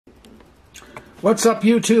What's up,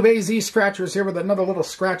 YouTube? AZ Scratchers here with another little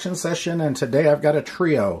scratching session, and today I've got a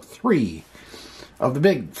trio, 3 of the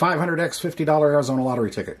big 500x $50 Arizona lottery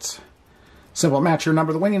tickets. Simple, match your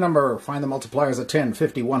number, the winning number, find the multipliers at 10,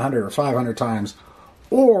 50, 100, or 500 times,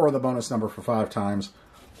 or the bonus number for 5 times,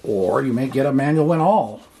 or you may get a manual win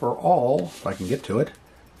all, for all, if I can get to it,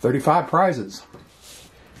 35 prizes.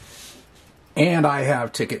 And I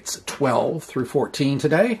have tickets 12 through 14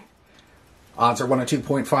 today. Odds are 1 to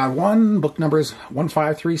 2.51. Book number is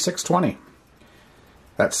 153620.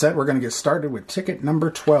 That said, we're going to get started with ticket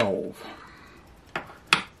number 12.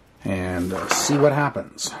 And see what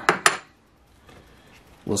happens.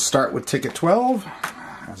 We'll start with ticket 12.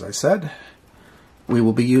 As I said, we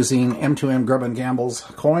will be using M2M Grub & Gamble's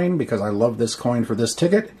coin because I love this coin for this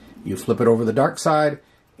ticket. You flip it over the dark side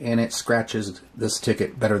and it scratches this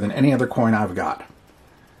ticket better than any other coin I've got.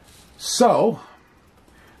 So,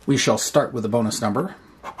 we shall start with the bonus number,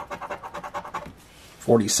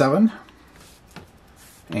 47,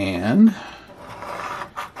 and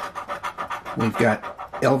we've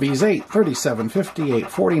got LV's 8, 37, 58,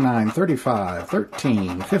 49, 35,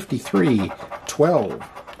 13, 53, 12,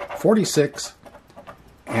 46,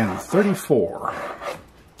 and 34.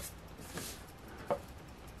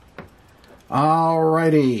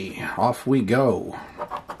 Alrighty, off we go.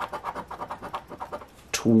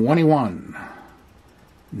 21.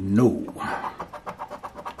 No.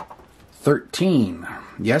 13.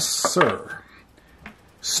 Yes, sir.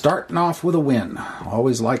 Starting off with a win.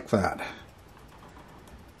 Always like that.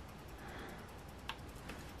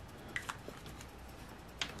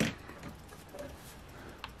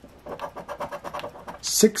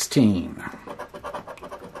 16.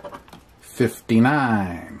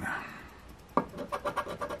 59.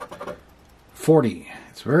 40.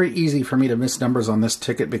 It's very easy for me to miss numbers on this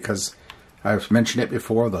ticket because I've mentioned it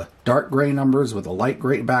before, the dark gray numbers with a light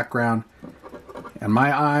gray background, and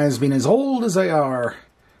my eyes, being as old as they are,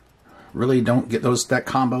 really don't get those. That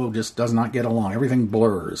combo just does not get along. Everything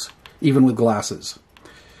blurs, even with glasses.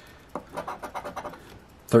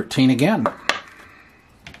 13 again.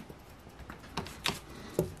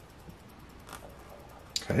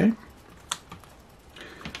 Okay.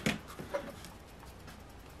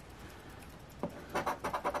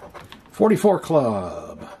 44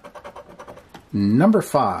 Club. Number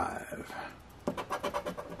 5.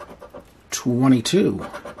 22.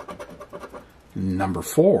 Number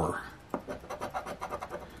 4.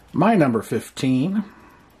 My number 15.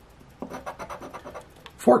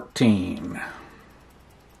 14.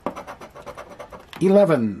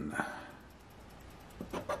 11.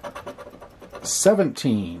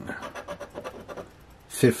 17.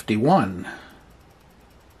 51.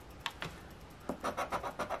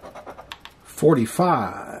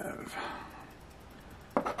 45.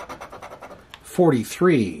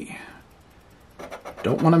 43.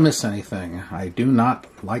 Don't want to miss anything. I do not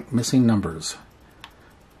like missing numbers.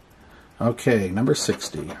 Okay, number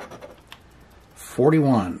 60.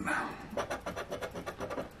 41.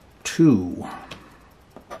 2.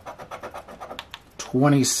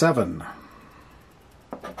 27.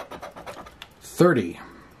 30.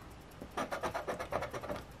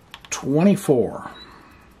 24.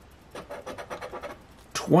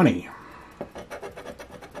 20.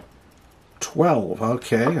 12.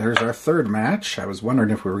 Okay, there's our third match. I was wondering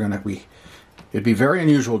if we were going to... It'd be very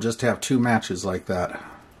unusual just to have 2 matches like that.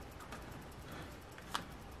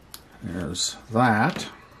 There's that.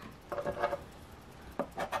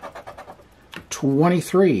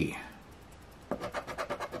 23.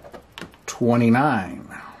 29.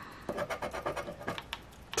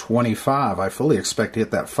 25. I fully expect to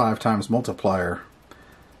hit that 5 times multiplier.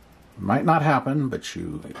 Might not happen, but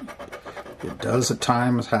it does at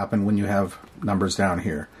times happen when you have numbers down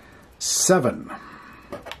here. 7.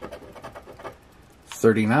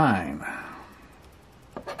 39.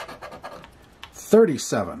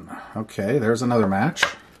 37. Okay, there's another match.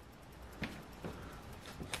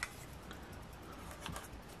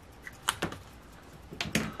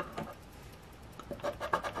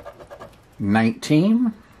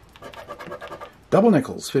 19. Double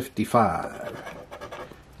nickels, 55.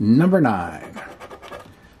 Number 9.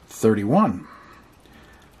 31.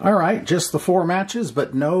 Alright, just the 4 matches,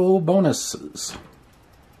 but no bonuses.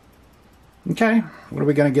 Okay, what are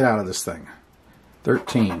we going to get out of this thing?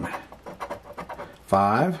 13.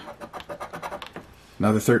 5.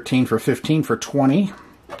 Another 13 for 15 for 20.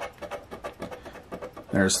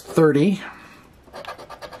 There's 30.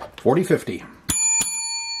 40, 50.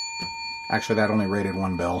 Actually, that only rated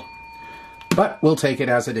 1 bill. But we'll take it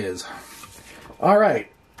as it is.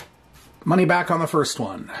 Alright. Money back on the first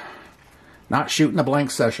one. Not shooting a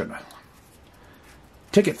blank session.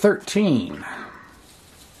 Ticket 13.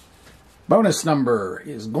 Bonus number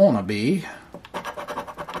is gonna be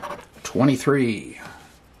 23.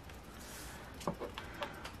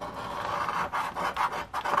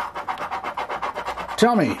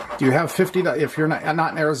 Tell me, do you have 50? If you're not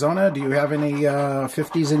in Arizona, do you have any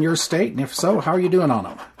 50s in your state? And if so, how are you doing on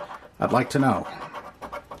them? I'd like to know.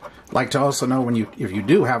 I'd like to also know if you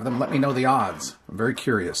do have them, let me know the odds. I'm very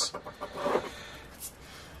curious.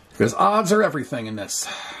 Because odds are everything in this.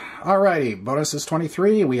 Alrighty, bonus is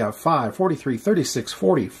 23. We have 5, 43, 36,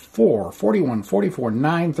 44, 41, 44,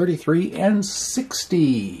 9, 33, and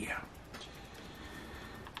 60.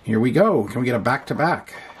 Here we go. Can we get a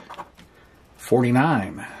back-to-back?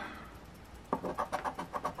 49.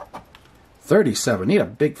 37. Need a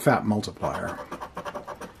big fat multiplier.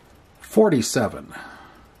 47.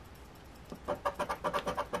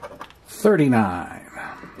 39.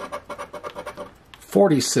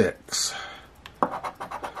 46.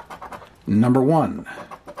 Number 1.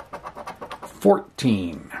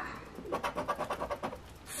 14.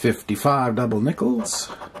 55 double nickels.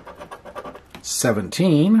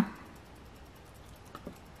 17.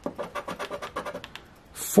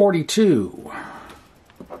 42.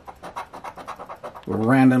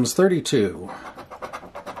 Randoms 32.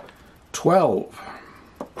 12.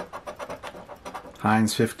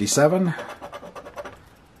 Heinz 57.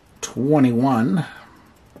 21.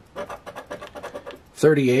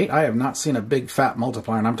 38. I have not seen a big fat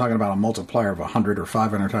multiplier, and I'm talking about a multiplier of 100 or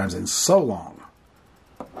 500 times in so long.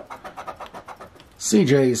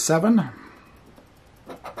 CJ 7.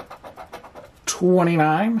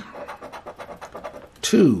 29.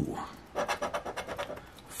 2.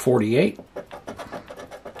 48.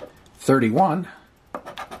 31.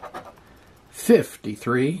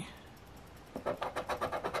 53.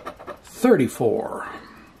 34.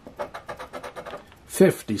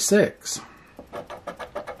 56.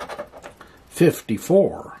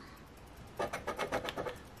 54.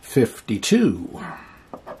 52.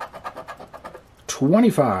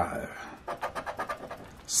 25.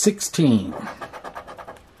 16.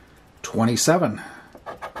 27.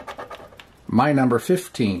 My number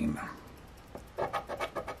 15.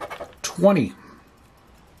 20.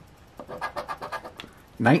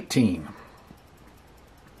 19.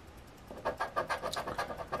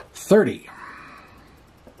 30.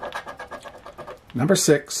 Number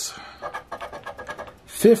 6.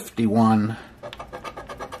 51.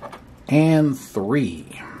 And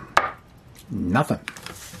 3. Nothing.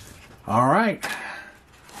 All right.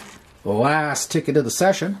 Last ticket of the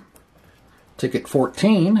session. Ticket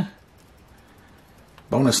 14.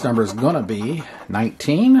 Bonus number is going to be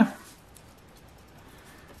 19.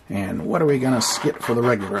 And what are we going to get for the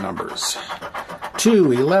regular numbers?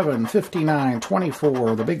 2, 11, 59,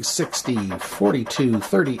 24, the big 60, 42,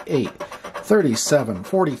 38, 37,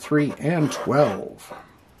 43, and 12.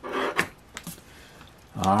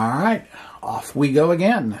 All right, off we go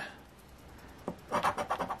again.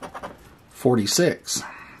 46.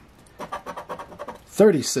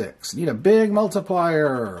 36. Need a big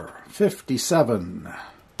multiplier. 57.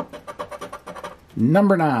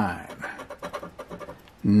 Number 9.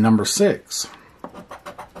 Number 6.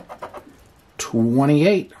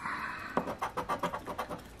 28.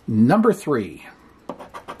 Number 3.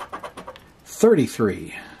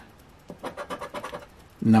 33.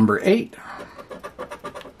 Number 8.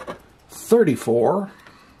 34.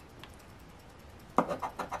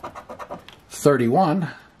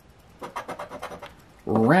 31.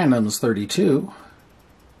 Randoms 32.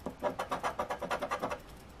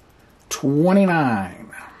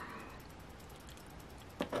 29.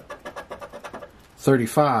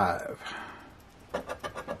 35.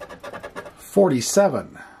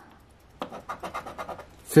 47.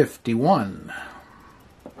 51.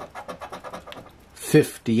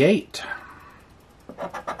 58.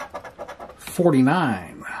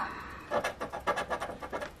 49.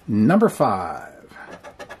 Number 5.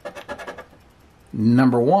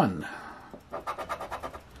 Number 1.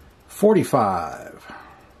 45.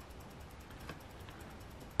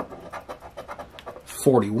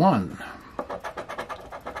 41.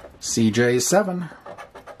 CJ 7.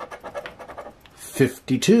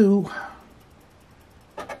 52.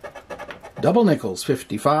 Double nickels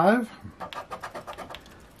 55.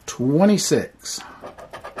 26.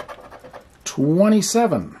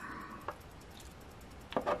 27.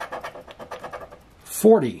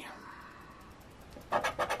 40.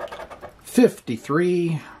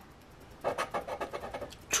 53.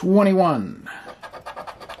 21.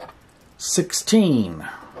 16.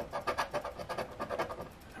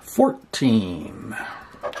 14.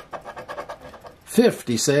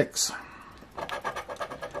 56.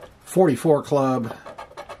 44 club.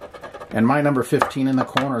 And my number 15 in the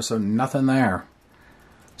corner, so nothing there.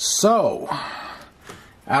 So,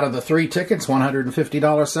 out of the 3 tickets,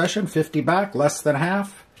 $150 session, 50 back, less than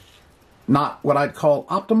half. Not what I'd call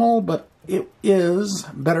optimal, but it is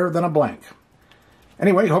better than a blank.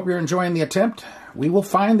 Anyway, hope you're enjoying the attempt. We will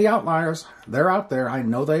find the outliers. They're out there. I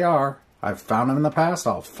know they are. I've found them in the past.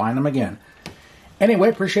 I'll find them again. Anyway,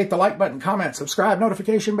 appreciate the like button, comment, subscribe,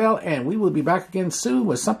 notification bell, and we will be back again soon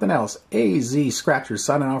with something else. AZ Scratchers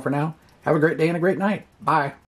signing off for now. Have a great day and a great night. Bye.